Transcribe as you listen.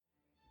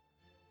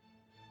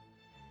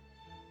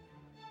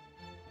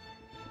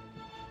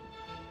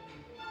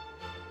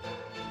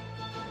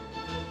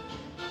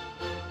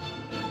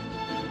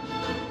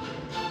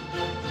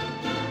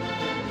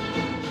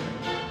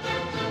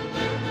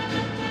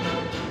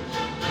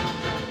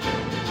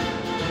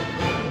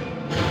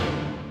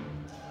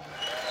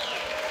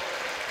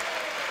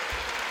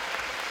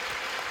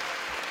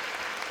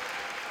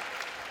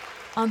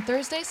On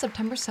Thursday,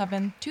 September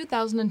 7,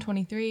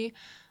 2023,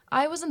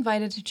 I was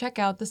invited to check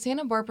out the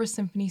Santa Barbara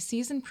Symphony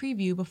season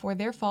preview before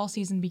their fall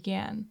season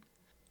began.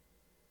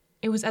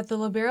 It was at the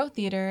Libero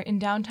Theater in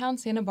downtown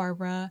Santa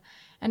Barbara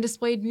and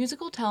displayed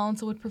musical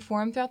talents that would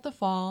perform throughout the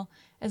fall,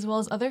 as well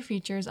as other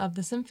features of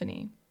the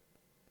symphony.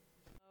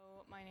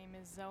 Hello, my name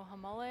is Zoha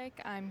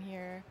Malik. I'm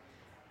here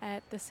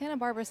at the Santa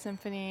Barbara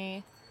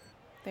Symphony.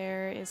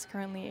 There is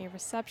currently a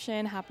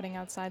reception happening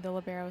outside the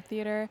Libero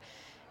Theater,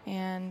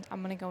 and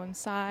I'm going to go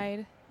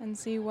inside and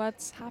see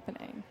what's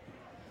happening.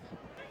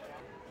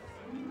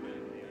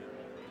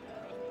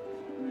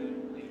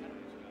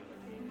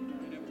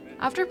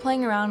 After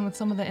playing around with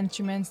some of the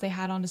instruments they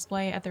had on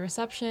display at the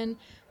reception,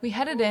 we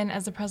headed in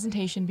as the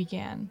presentation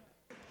began.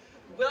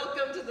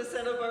 Welcome to the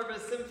Santa Barbara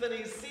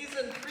Symphony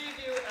season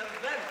preview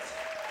event.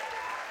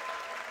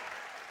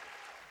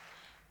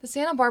 The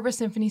Santa Barbara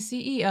Symphony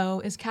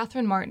CEO is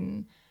Catherine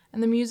Martin,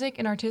 and the music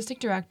and artistic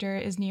director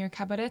is Nir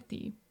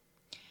Cabaretti.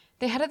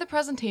 They headed the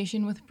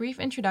presentation with brief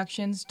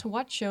introductions to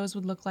what shows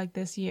would look like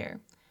this year.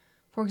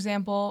 For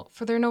example,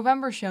 for their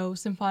November show,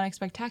 Symphonic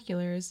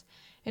Spectaculars,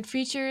 it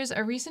features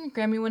a recent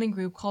Grammy-winning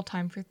group called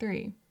Time for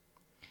Three.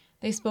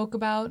 They spoke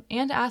about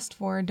and asked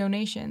for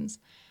donations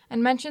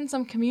and mentioned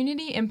some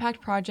community impact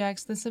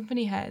projects the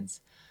symphony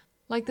heads,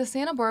 like the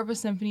Santa Barbara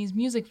Symphony's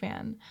Music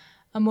Van,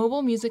 a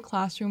mobile music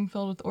classroom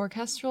filled with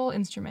orchestral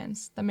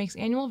instruments that makes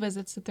annual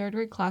visits to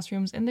third-grade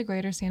classrooms in the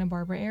greater Santa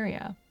Barbara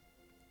area.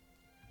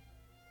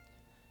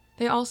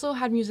 They also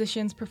had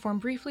musicians perform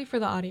briefly for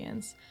the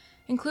audience,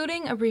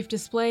 including a brief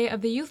display of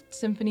the Youth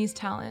Symphony's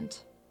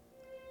talent.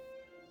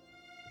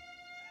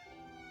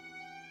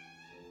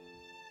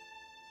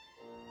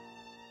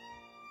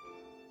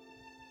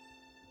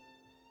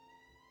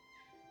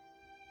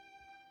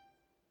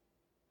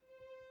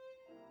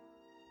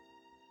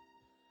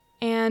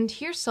 And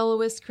here's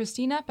soloist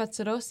Christina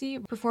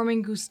Pezzarosi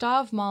performing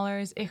Gustav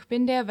Mahler's Ich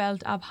bin der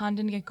Welt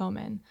abhanden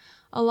gekommen,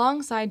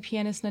 alongside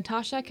pianist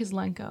Natasha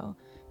Kislenko,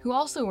 who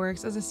also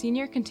works as a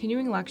senior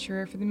continuing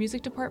lecturer for the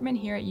music department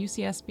here at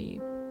UCSB.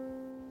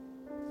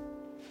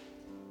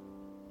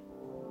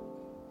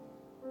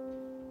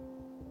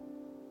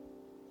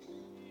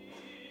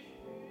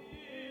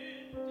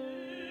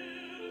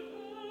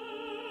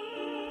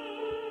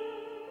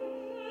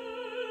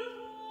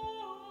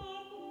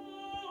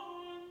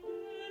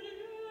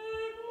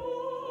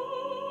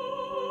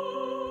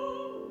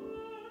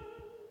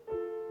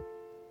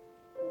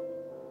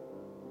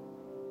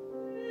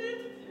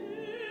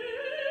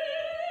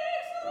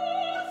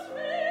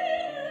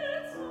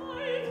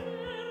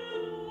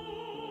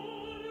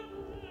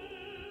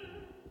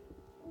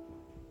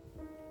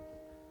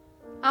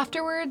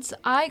 Afterwards,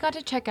 I got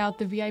to check out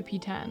the VIP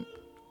tent.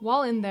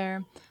 While in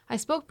there, I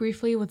spoke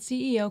briefly with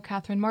CEO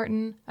Catherine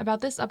Martin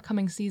about this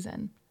upcoming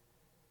season.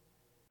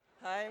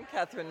 Hi, I'm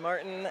Catherine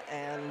Martin,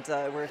 and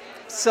we're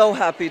so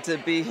happy to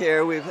be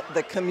here.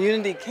 The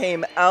community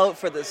came out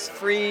for this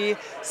free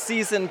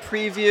season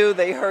preview.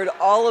 They heard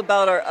all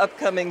about our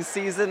upcoming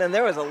season, and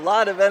there was a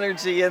lot of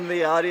energy in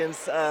the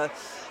audience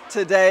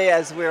today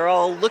as we're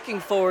all looking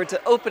forward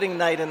to opening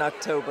night in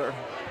October.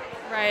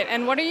 Right,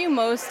 and what are you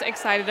most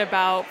excited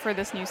about for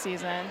this new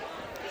season?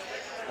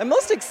 I'm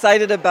most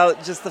excited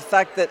about just the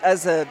fact that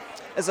as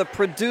a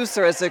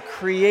producer, as a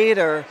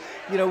creator,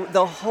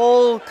 the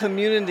whole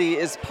community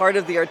is part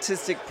of the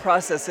artistic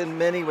process in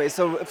many ways.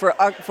 So for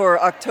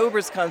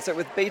October's concert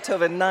with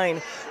Beethoven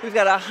 9, we've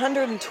got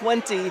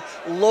 120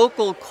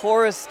 local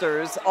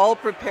choristers all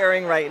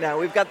preparing right now.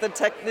 We've got the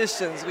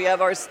technicians, we have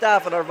our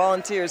staff and our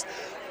volunteers,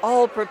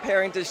 all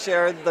preparing to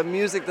share the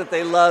music that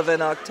they love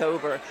in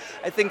October.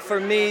 I think for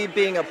me,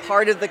 being a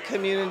part of the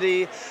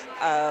community,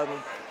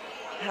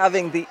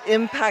 having the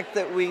impact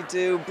that we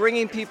do,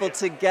 bringing people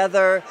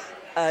together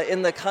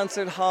in the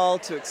concert hall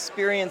to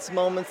experience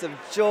moments of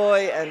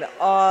joy and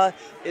awe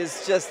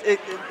is just, it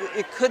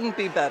couldn't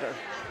be better.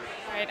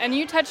 Right, and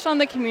you touched on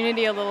the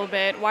community a little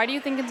bit. Why do you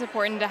think it's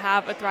important to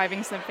have a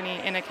thriving symphony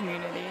in a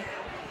community?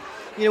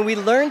 We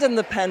learned in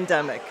the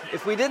pandemic,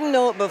 if we didn't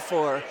know it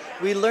before,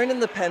 we learned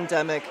in the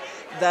pandemic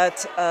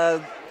that,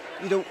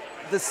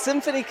 the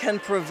symphony can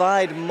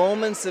provide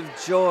moments of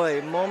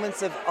joy,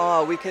 moments of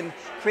awe. We can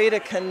create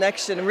a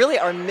connection. And really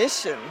our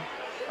mission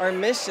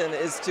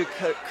is to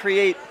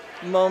create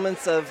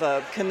moments of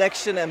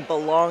connection and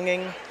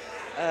belonging.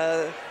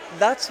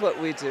 That's what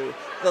we do.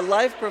 The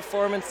live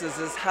performances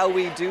is how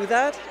we do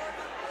that.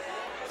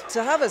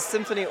 To have a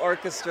symphony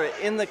orchestra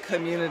in the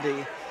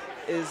community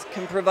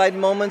can provide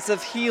moments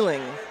of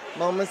healing,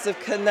 moments of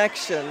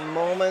connection,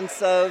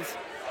 moments of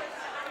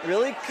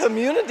really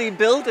community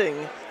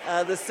building.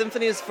 The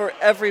symphony is for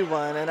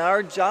everyone, and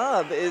our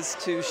job is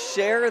to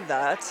share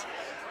that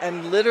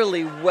and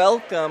literally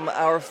welcome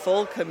our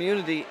full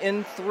community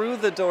in through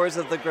the doors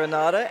of the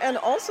Granada, and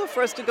also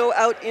for us to go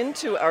out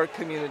into our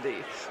community.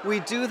 We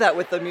do that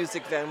with the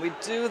Music Van. We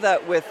do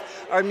that with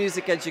our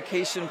music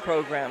education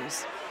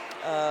programs.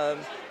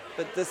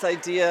 But this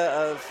idea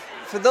of,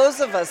 for those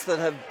of us that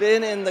have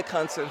been in the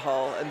concert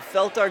hall and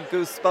felt our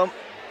goosebumps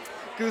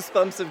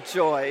of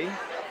joy,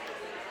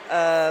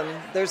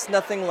 There's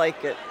nothing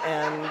like it,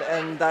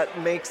 and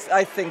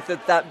I think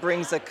that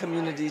brings a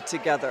community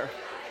together.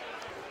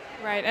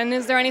 Right, and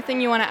is there anything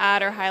you want to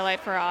add or highlight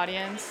for our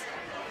audience?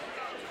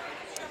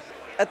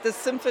 At the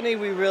Symphony,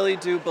 we really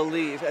do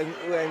believe,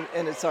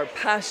 and it's our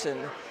passion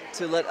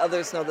to let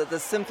others know that the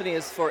Symphony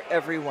is for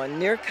everyone.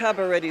 Near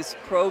Cabaretti's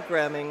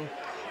programming,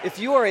 if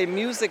you are a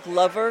music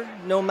lover,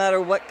 no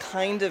matter what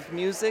kind of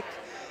music,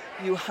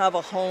 you have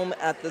a home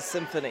at the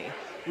Symphony.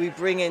 We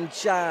bring in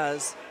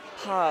jazz,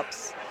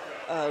 pops,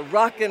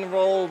 rock and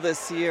roll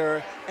this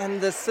year,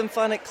 and the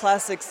symphonic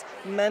classics.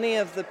 Many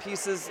of the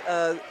pieces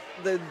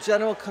the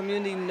general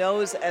community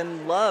knows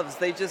and loves.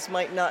 They just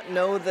might not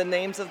know the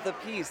names of the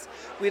piece.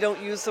 We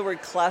don't use the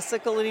word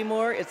classical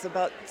anymore. It's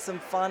about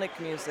symphonic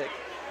music.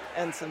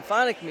 And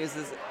symphonic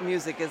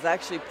music is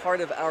actually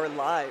part of our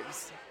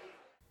lives.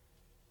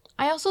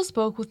 I also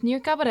spoke with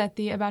Nir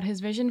Cabaretti about his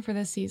vision for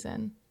this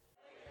season.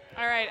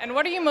 All right, and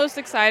what are you most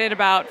excited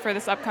about for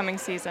this upcoming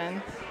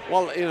season?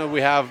 Well, we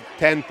have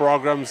 10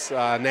 programs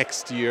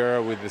next year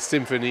with the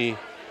Symphony,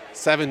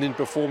 17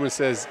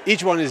 performances.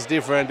 Each one is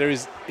different. There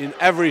is in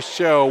every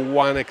show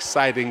one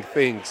exciting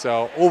thing.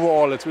 So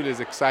overall, it's really an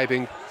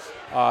exciting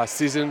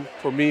season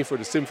for me, for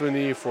the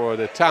Symphony, for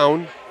the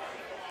town.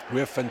 We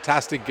have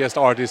fantastic guest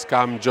artists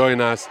come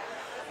join us.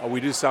 We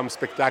do some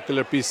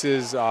spectacular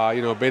pieces.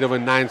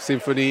 Beethoven Ninth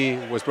Symphony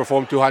was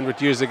performed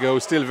 200 years ago,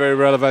 still very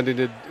relevant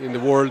in the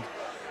world.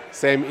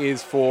 Same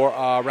is for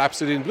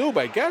Rhapsody in Blue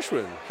by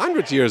Gershwin,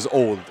 100 years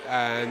old.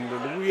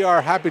 And we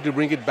are happy to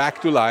bring it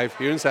back to life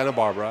here in Santa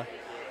Barbara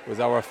with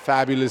our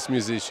fabulous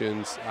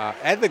musicians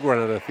at the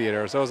Granada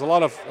Theater. So it was a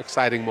lot of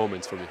exciting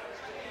moments for me.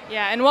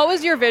 Yeah, and what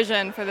was your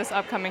vision for this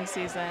upcoming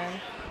season?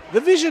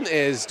 The vision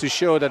is to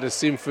show that a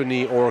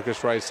symphony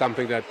orchestra is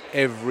something that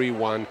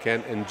everyone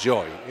can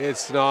enjoy.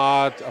 It's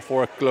not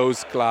for a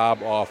closed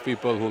club of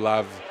people who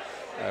love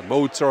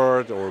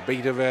Mozart or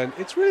Beethoven.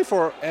 It's really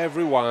for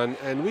everyone,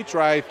 and we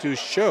try to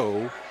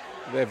show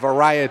the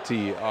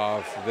variety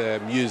of the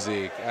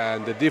music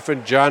and the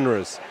different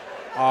genres.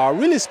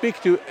 Really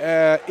speak to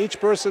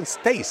each person's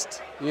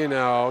taste.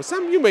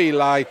 Some you may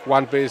like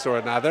one piece or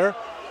another,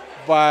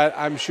 but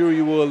I'm sure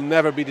you will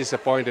never be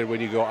disappointed when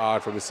you go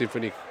out from a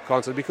symphony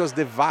concert, because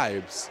the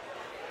vibes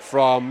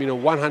from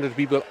 100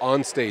 people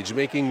on stage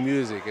making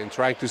music and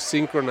trying to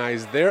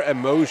synchronize their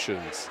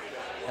emotions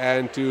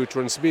and to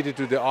transmit it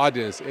to the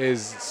audience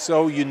is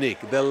so unique.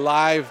 The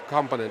live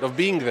component of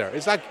being there,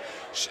 it's like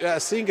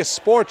seeing a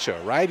sports show,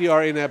 right? You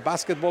are in a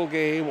basketball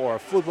game or a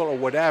football or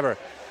whatever,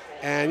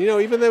 and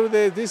even though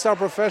these are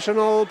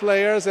professional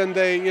players and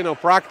they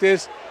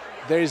practice,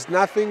 there is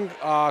nothing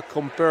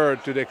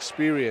compared to the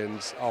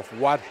experience of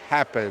what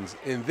happens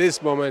in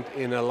this moment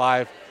in a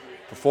live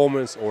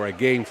performance or a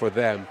game for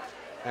them.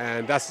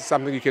 And that's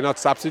something you cannot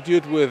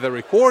substitute with a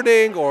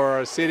recording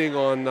or sitting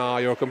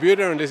on your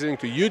computer and listening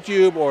to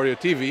YouTube or your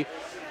TV.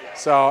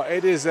 So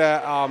it is,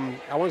 I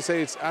want to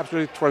say it's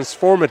absolutely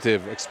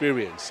transformative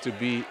experience to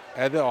be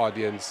at the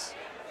audience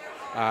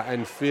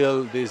and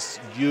feel this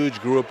huge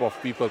group of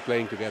people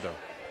playing together.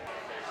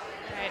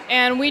 Right.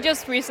 And we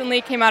just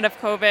recently came out of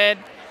COVID.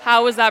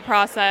 How was that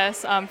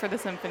process for the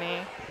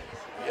Symphony?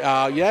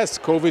 Yes,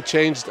 COVID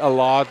changed a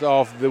lot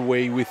of the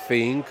way we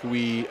think.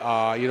 We,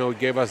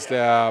 gave us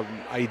the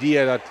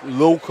idea that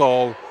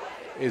local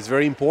is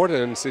very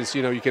important, since,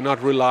 you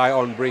cannot rely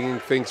on bringing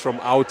things from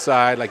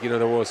outside. Like,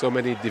 there were so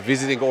many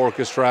visiting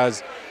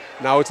orchestras.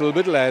 Now it's a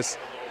little bit less,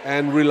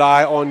 and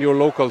rely on your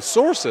local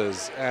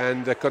sources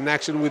and the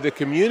connection with the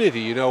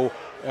community.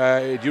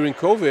 During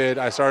COVID,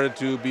 I started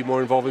to be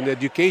more involved in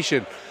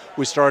education.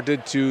 We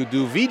started to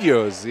do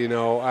videos,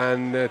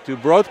 and to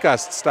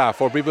broadcast stuff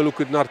for people who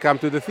could not come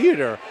to the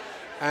theater.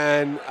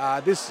 And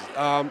this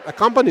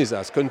accompanies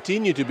us,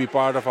 continue to be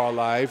part of our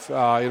life.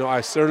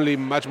 I'm certainly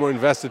much more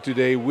invested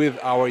today with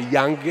our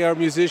younger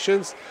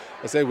musicians.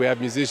 I say we have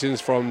musicians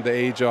from the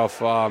age of,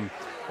 10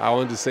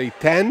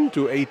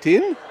 to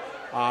 18,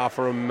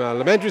 from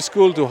elementary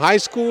school to high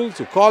school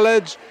to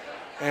college.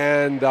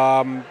 And,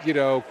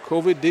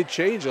 COVID did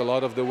change a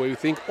lot of the way we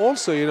think.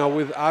 Also,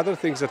 with other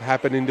things that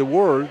happen in the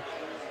world,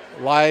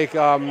 like,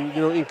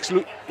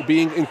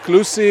 being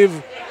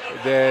inclusive,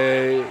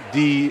 the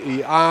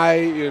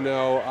DEI,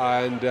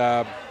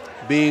 and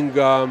being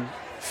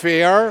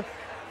fair,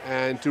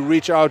 and to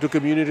reach out to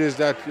communities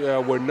that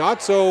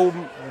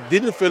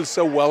didn't feel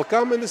so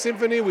welcome in the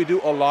Symphony. We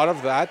do a lot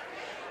of that,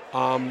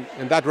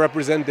 and that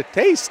represents the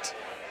taste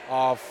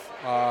of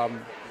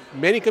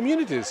many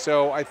communities.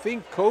 So I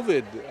think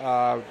COVID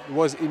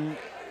was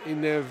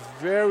in a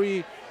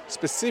very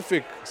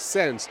specific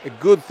sense a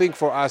good thing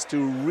for us to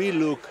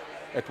relook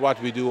at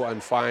what we do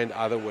and find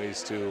other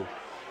ways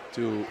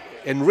to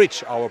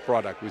enrich our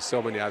product with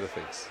so many other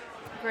things.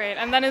 Great.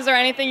 And then is there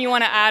anything you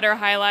want to add or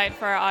highlight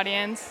for our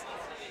audience?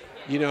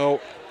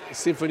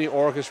 Symphony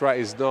orchestra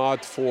is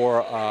not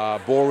for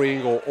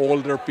boring or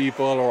older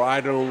people or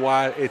I don't know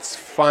what. It's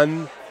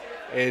fun.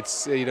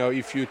 It's,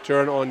 if you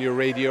turn on your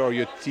radio or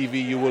your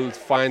TV, you will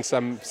find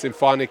some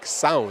symphonic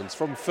sounds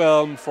from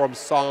film, from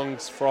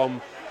songs, from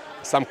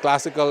some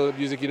classical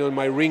music.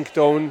 My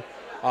ringtone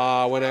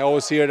When I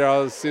always hear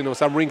there's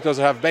some ringtones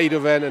that have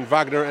Beethoven and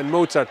Wagner and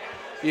Mozart,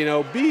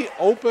 be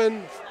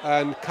open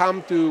and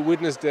come to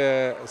witness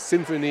the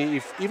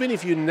symphony. Even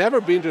if you've never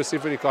been to a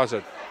symphony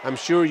concert, I'm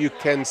sure you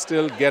can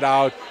still get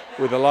out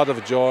with a lot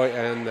of joy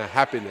and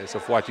happiness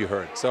of what you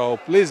heard. So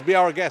please be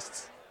our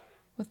guests.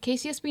 With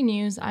KCSB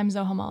News, I'm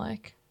Zoha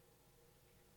Malik.